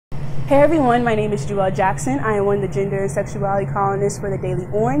Hey everyone, my name is Jewel Jackson. I am one of the gender and sexuality columnists for the Daily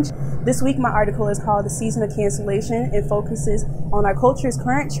Orange. This week my article is called The Season of Cancellation and focuses on our culture's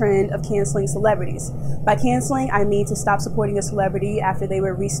current trend of canceling celebrities. By canceling, I mean to stop supporting a celebrity after they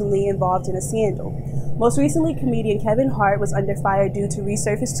were recently involved in a scandal. Most recently, comedian Kevin Hart was under fire due to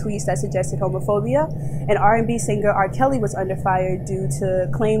resurfaced tweets that suggested homophobia, and R&B singer R. Kelly was under fire due to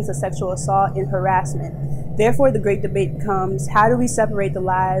claims of sexual assault and harassment. Therefore, the great debate becomes, how do we separate the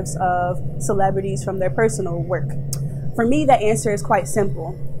lives of celebrities from their personal work? For me, that answer is quite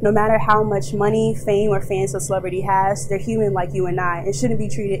simple. No matter how much money, fame, or fans a celebrity has, they're human like you and I and shouldn't be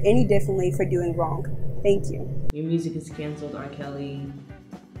treated any differently for doing wrong. Thank you. Your music is canceled, R. Kelly.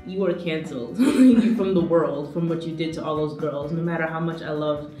 You are canceled from the world, from what you did to all those girls. No matter how much I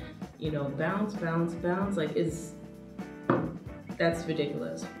love, bounce, bounce, bounce, that's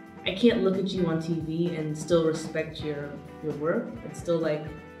ridiculous. I can't look at you on TV and still respect your work and still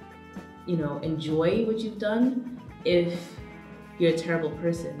enjoy what you've done if you're a terrible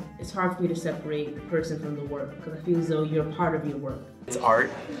person. It's hard for me to separate the person from the work because I feel as though you're a part of your work. It's art,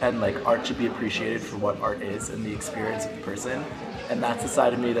 and art should be appreciated for what art is and the experience of the person. And that's the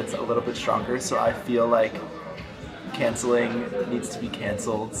side of me that's a little bit stronger, so I feel like canceling needs to be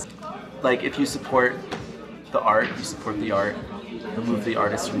canceled. If you support the art, you support the art. Remove the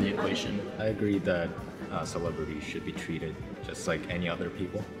artist from the equation. I agree that celebrities should be treated just like any other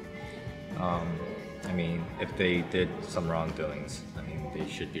people. If they did some wrongdoings, they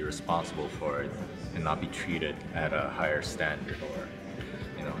should be responsible for it and not be treated at a higher standard or,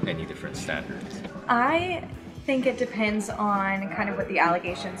 any different standards. I think it depends on kind of what the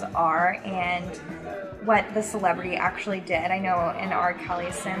allegations are and what the celebrity actually did. I know in R.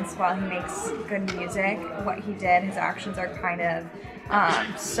 Kelly's sense, while he makes good music, what he did, his actions are kind of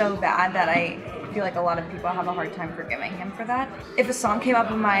so bad that I feel like a lot of people have a hard time forgiving him for that. If a song came up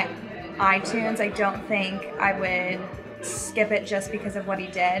in my iTunes, I don't think I would skip it just because of what he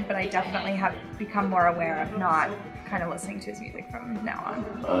did, but I definitely have become more aware of not kind of listening to his music from now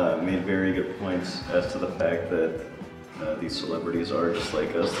on. Made very good points as to the fact that these celebrities are just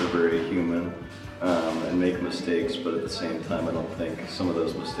like us. They're very human and make mistakes, but at the same time I don't think some of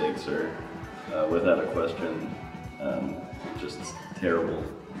those mistakes are, without a question, just terrible.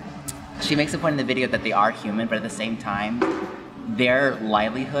 She makes a point in the video that they are human, but at the same time, their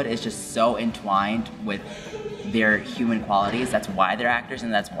livelihood is just so entwined with their human qualities. That's why they're actors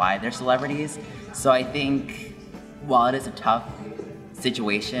and that's why they're celebrities. So I think while it is a tough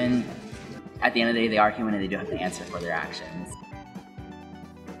situation, at the end of the day, they are human and they do have to answer for their actions.